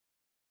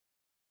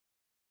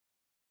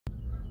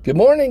Good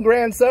morning,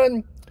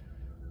 grandson.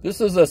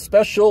 This is a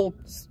special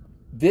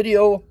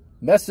video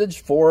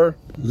message for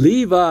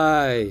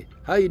Levi.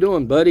 How you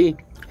doing, buddy?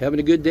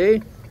 Having a good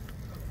day?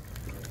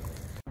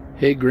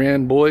 Hey,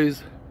 grand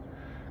boys.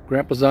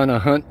 Grandpa's on a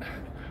hunt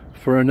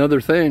for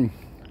another thing.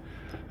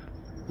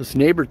 This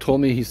neighbor told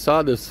me he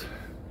saw this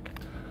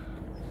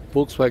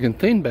Volkswagen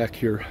thing back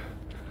here.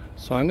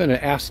 So I'm gonna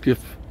ask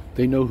if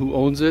they know who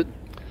owns it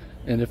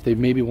and if they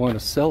maybe want to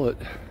sell it.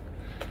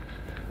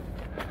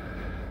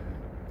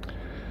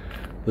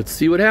 Let's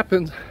see what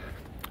happens.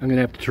 I'm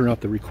gonna have to turn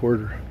off the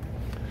recorder.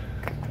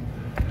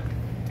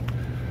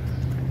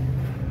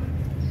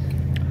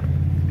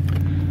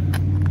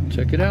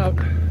 Check it out.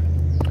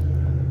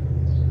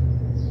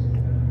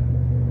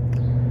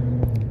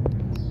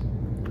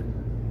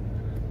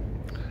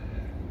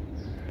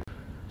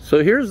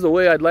 So here's the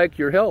way I'd like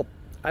your help.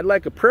 I'd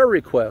like a prayer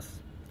request.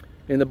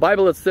 In the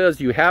Bible it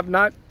says you have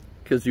not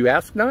because you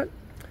ask not.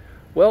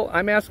 Well,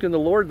 I'm asking the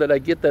Lord that I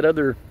get that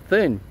other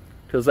thing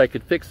because I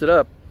could fix it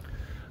up.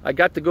 I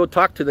got to go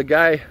talk to the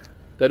guy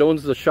that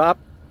owns the shop,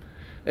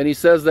 and he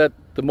says that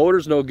the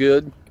motor's no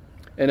good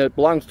and it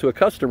belongs to a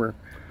customer.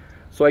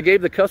 So I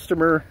gave the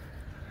customer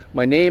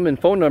my name and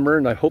phone number,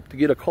 and I hope to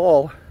get a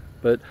call,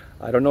 but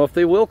I don't know if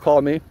they will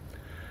call me.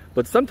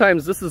 But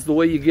sometimes this is the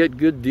way you get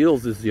good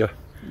deals, is you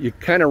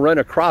kind of run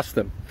across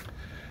them.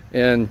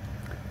 And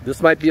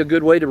this might be a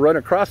good way to run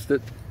across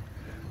it.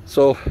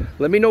 So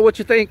let me know what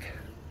you think.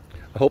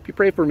 I hope you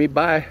pray for me.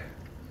 Bye.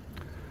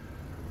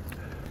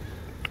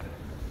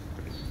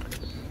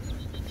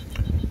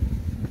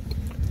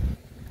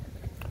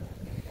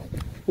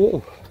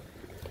 Whoa.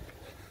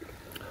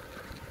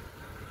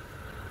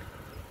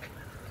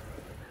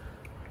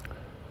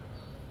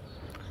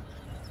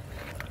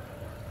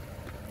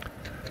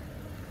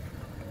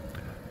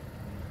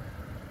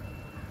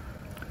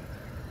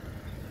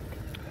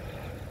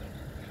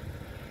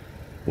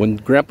 When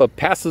Grandpa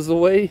passes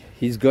away,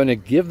 he's going to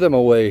give them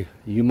away.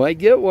 You might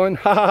get one.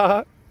 Ha ha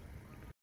ha.